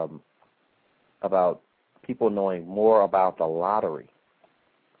people knowing more about the lottery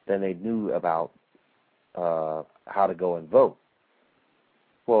than they knew about how to go and vote.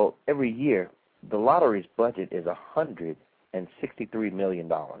 Well, every year, the lottery's budget is $163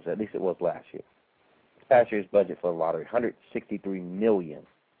 million. At least it was last year. Past year's budget for the lottery, $163 million.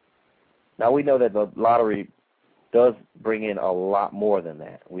 Now, we know that the lottery does bring in a lot more than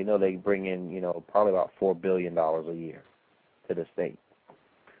that. We know they bring in, probably about $4 billion a year to the state.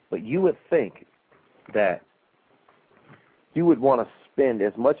 But you would think that you would want to spend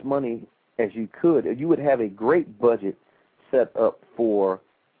as much money as you could. You would have a great budget set up for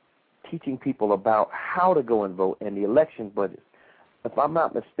teaching people about how to go and vote and the elections budget. If I'm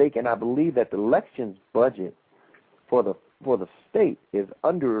not mistaken, I believe that the elections budget for the state is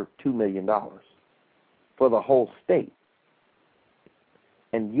under $2 million for the whole state.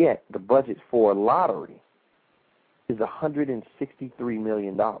 And yet the budget for lottery is $163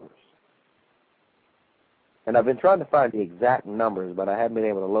 million. And I've been trying to find the exact numbers, but I haven't been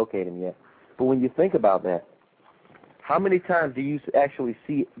able to locate them yet. But when you think about that, how many times do you actually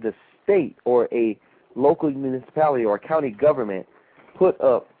see the state or a local municipality or a county government put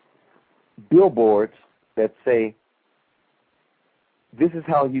up billboards that say, this is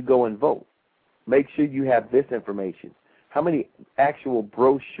how you go and vote. Make sure you have this information. How many actual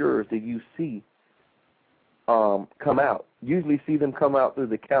brochures do you see come out? Usually see them come out through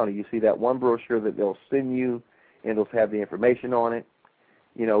the county. You see that one brochure that they'll send you, and it'll have the information on it.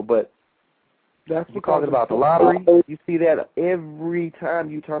 But that's you're talking about the lottery. You see that every time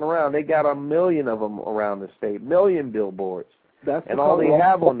you turn around. They got 1 million of them around the state, 1 million billboards. And all they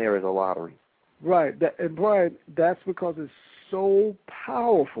have on there is a lottery. Right. And Brian, that's because it's so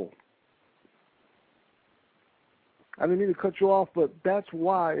powerful. I didn't mean to cut you off, but that's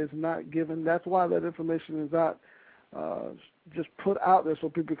why it's not given. That's why that information is not just put out there so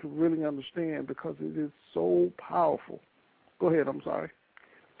people can really understand, because it is so powerful. Go ahead. I'm sorry.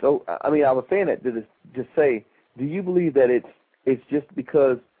 So, I was saying that to just say, do you believe that it's just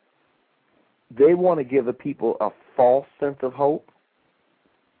because they want to give the people a false sense of hope?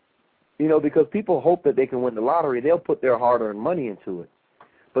 Because people hope that they can win the lottery. They'll put their hard-earned money into it.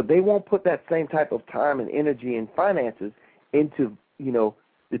 but they won't put that same type of time and energy and finances into,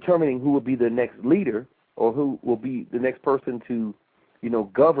 determining who will be the next leader or who will be the next person to,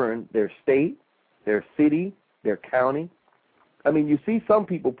 govern their state, their city, their county. I mean, you see some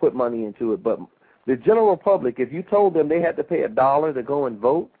people put money into it, but the general public, if you told them they had to pay $1 to go and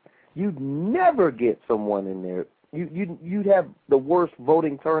vote, you'd never get someone in there. You'd have the worst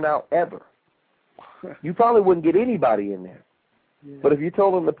voting turnout ever. You probably wouldn't get anybody in there. Yeah. But if you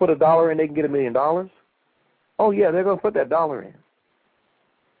told them to put $1 in, they can get $1 million. Oh yeah, they're going to put that dollar in.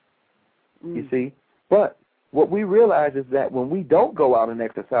 You see? But what we realize is that when we don't go out and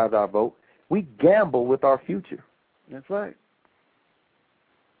exercise our vote, we gamble with our future. That's right.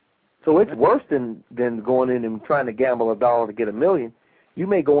 So it's worse than going in and trying to gamble $1 to get $1 million. You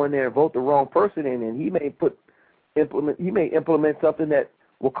may go in there and vote the wrong person in, and he may implement something that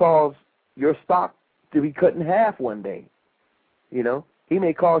will cause your stock to be cut in half one day. He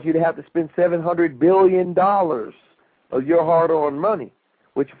may cause you to have to spend $700 billion of your hard-earned money,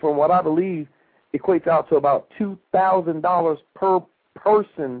 which, from what I believe, equates out to about $2,000 per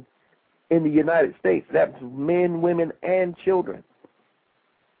person in the United States. That's men, women, and children.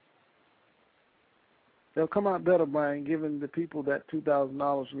 They'll come out better, Brian, giving the people that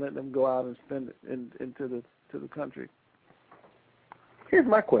 $2,000 and let them go out and spend it into the country. Here's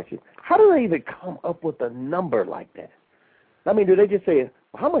my question. How do they even come up with a number like that? I mean, do they just say,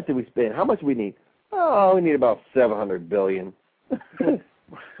 how much do we spend? How much do we need? Oh, we need about $700 billion.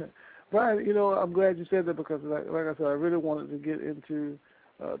 Brian, I'm glad you said that because, like I said, I really wanted to get into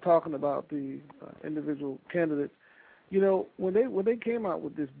talking about the individual candidates. When they came out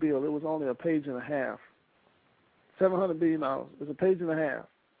with this bill, it was only a page and a half. $700 billion is a page and a half.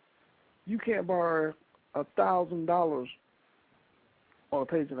 You can't borrow $1,000 on a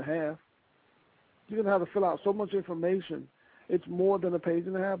page and a half. You're going to have to fill out so much information. It's more than a page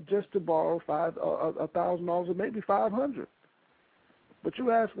and a half just to borrow $1,000 or maybe $500. But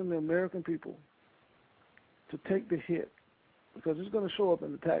you're asking the American people to take the hit because it's going to show up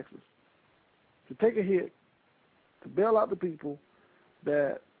in the taxes. To take a hit to bail out the people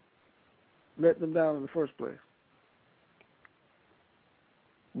that let them down in the first place.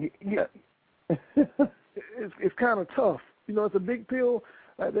 Yeah. It's kind of tough. It's a big pill.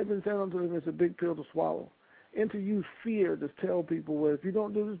 Like they've been saying to them, it's a big pill to swallow. And to use fear to tell people, well, if you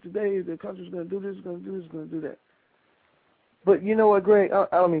don't do this today, the country's going to do this, going to do this, going to do that. But you know what, Greg? I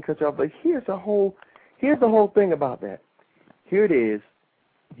don't mean to cut you off, but here's the whole thing about that. Here it is.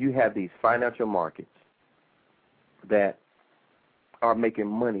 You have these financial markets that are making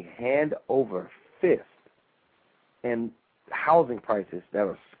money hand over fist, and housing prices that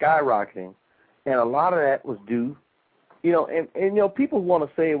are skyrocketing, and a lot of that was due, and people want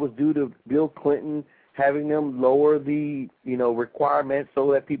to say it was due to Bill Clinton having them lower the, requirements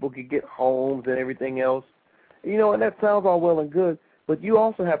so that people could get homes and everything else, and that sounds all well and good, but you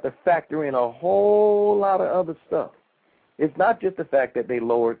also have to factor in a whole lot of other stuff. It's not just the fact that they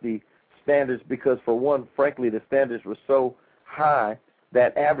lowered the standards because, for one, frankly, the standards were so high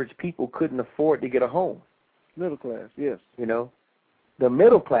that average people couldn't afford to get a home. Middle class, yes. The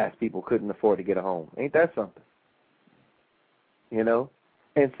middle class people couldn't afford to get a home. Ain't that something?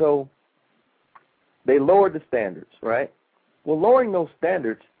 And so they lowered the standards, right? Well, lowering those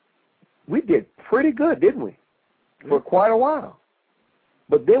standards, we did pretty good, didn't we? For quite a while.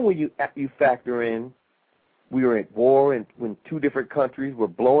 But then when you factor in, we were at war when two different countries were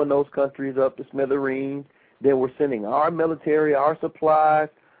blowing those countries up to smithereens. Then we're sending our military, our supplies,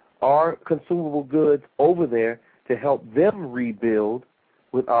 our consumable goods over there to help them rebuild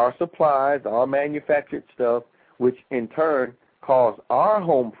with our supplies, our manufactured stuff, which in turn caused our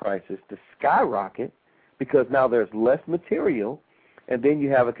home prices to skyrocket because now there's less material. And then you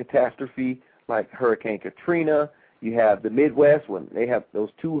have a catastrophe like Hurricane Katrina. You have the Midwest when they have those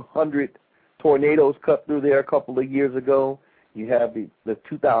 200 tornadoes cut through there a couple of years ago. You have the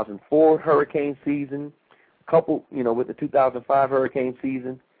 2004 hurricane season, with the 2005 hurricane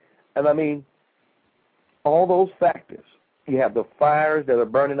season. And I mean, all those factors. You have the fires that are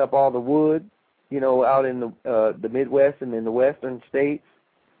burning up all the wood, out in the Midwest and in the western states.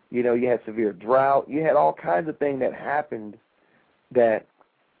 You had severe drought. You had all kinds of things that happened that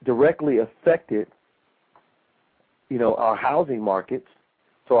directly affected, our housing markets.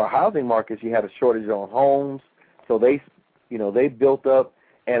 So our housing markets, you had a shortage on homes. So they built up,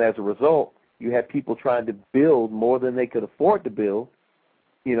 and as a result, you had people trying to build more than they could afford to build,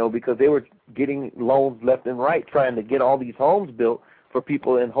 because they were getting loans left and right, trying to get all these homes built for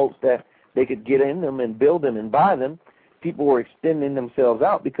people in hopes that they could get in them and build them and buy them. People were extending themselves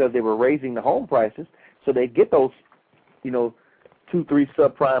out because they were raising the home prices, so they'd get those, 2, 3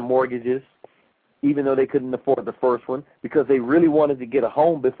 subprime mortgages, even though they couldn't afford the first one, because they really wanted to get a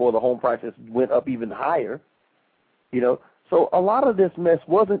home before the home prices went up even higher. So a lot of this mess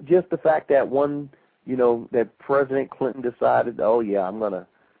wasn't just the fact that that President Clinton decided, oh yeah, I'm gonna,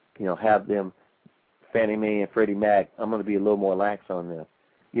 have them Fannie Mae and Freddie Mac. I'm gonna be a little more lax on them.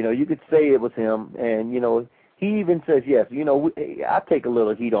 You could say it was him, and he even says yes. I take a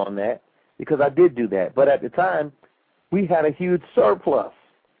little heat on that because I did do that, but at the time we had a huge surplus,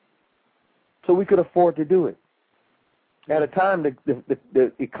 so we could afford to do it. At a time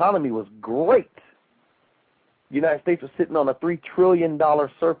the economy was great. The United States was sitting on a $3 trillion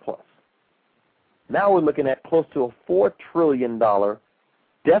surplus. Now we're looking at close to a $4 trillion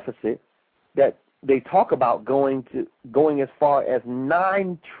deficit that they talk about going as far as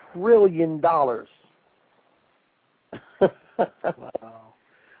 $9 trillion. Wow.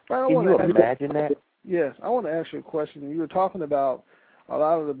 Can you imagine that? Yes. I want to ask you a question. You were talking about a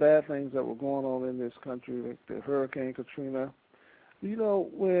lot of the bad things that were going on in this country, like the Hurricane Katrina.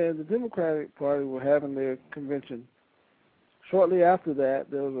 When the Democratic Party were having their convention, shortly after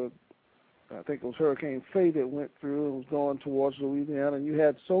that, there was I think it was Hurricane Faye that went through and was going towards Louisiana, and you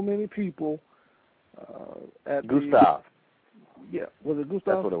had so many people at Gustav. Was it Gustav?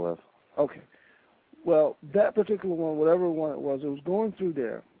 That's what it was. Okay. Well, that particular one, whatever one it was going through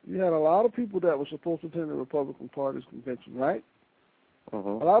there. You had a lot of people that were supposed to attend the Republican Party's convention, right?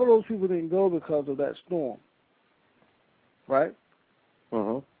 Mm-hmm. A lot of those people didn't go because of that storm, right?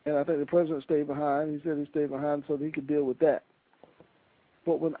 Mm-hmm. And I think the president stayed behind. He said he stayed behind so that he could deal with that.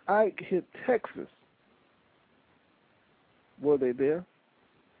 But when Ike hit Texas, were they there?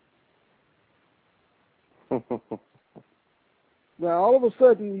 Now, all of a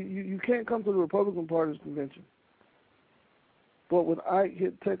sudden, you can't come to the Republican Party's convention. But when Ike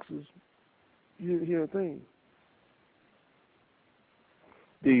hit Texas, you didn't hear a thing.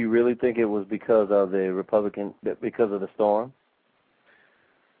 Do you really think it was because of the storm?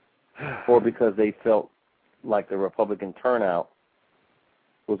 Or because they felt like the Republican turnout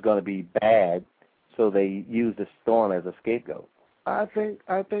was going to be bad, so they used the storm as a scapegoat? I think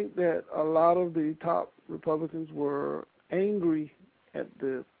that a lot of the top Republicans were angry at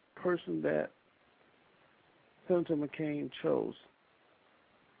the person that Senator McCain chose.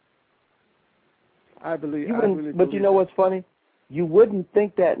 I really but believe you know what's funny? You wouldn't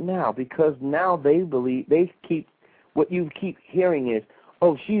think that now, because now what you keep hearing is,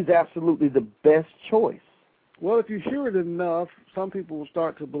 oh, she's absolutely the best choice. Well, if you hear it enough, some people will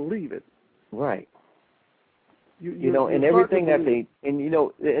start to believe it. Right. And everything that and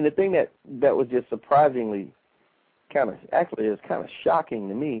the thing that was just surprisingly it was kind of shocking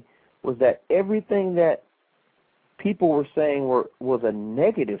to me was that everything that people were saying was a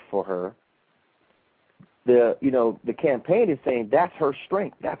negative for her, the campaign is saying that's her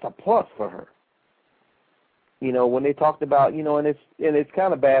strength, that's a plus for her. When they talked about, and it's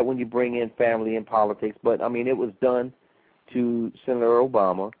kind of bad when you bring in family in politics, but I mean it was done to Senator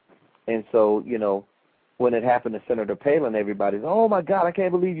Obama, and so when it happened to Senator Palin, everybody's, oh my God, I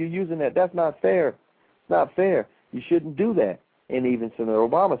can't believe you're using that. That's not fair. It's not fair. You shouldn't do that. And even Senator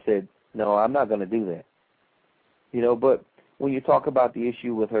Obama said, no, I'm not going to do that. But when you talk about the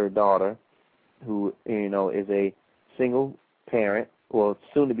issue with her daughter, who is a single parent, well,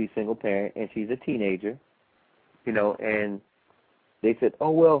 soon to be single parent, and she's a teenager. And they said,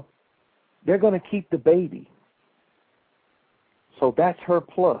 oh, well, they're going to keep the baby. So that's her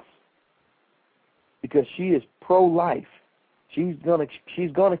plus, because she is pro-life. She's gonna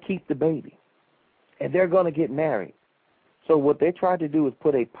keep the baby, and they're going to get married. So what they tried to do is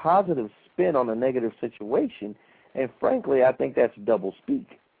put a positive spin on a negative situation, and frankly, I think that's double speak.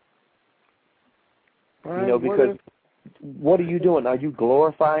 Because what are you doing? Are you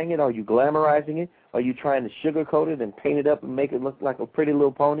glorifying it? Are you glamorizing it? Are you trying to sugarcoat it and paint it up and make it look like a pretty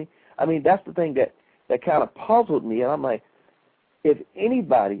little pony? I mean, that's the thing that kind of puzzled me. And I'm like, if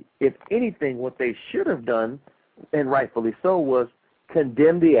anything, what they should have done, and rightfully so, was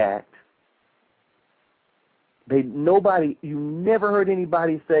condemn the act. You never heard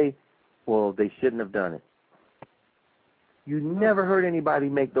anybody say, well, they shouldn't have done it. You never heard anybody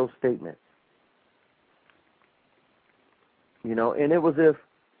make those statements. And it was if,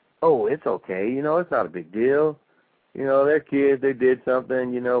 oh, it's okay, it's not a big deal. They're kids, they did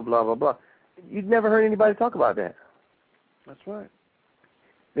something, blah, blah, blah. You'd never heard anybody talk about that. That's right.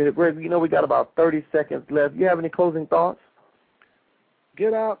 We got about 30 seconds left. You have any closing thoughts?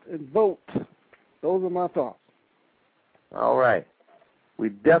 Get out and vote. Those are my thoughts. All right. We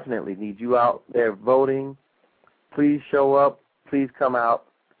definitely need you out there voting. Please show up. Please come out.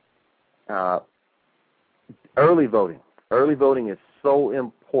 Early voting. Early voting is so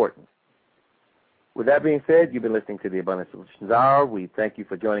important. With that being said, you've been listening to the Abundant Solutions Hour. We thank you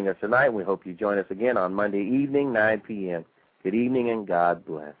for joining us tonight. We hope you join us again on Monday evening, 9 p.m. Good evening and God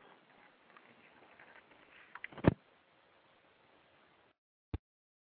bless.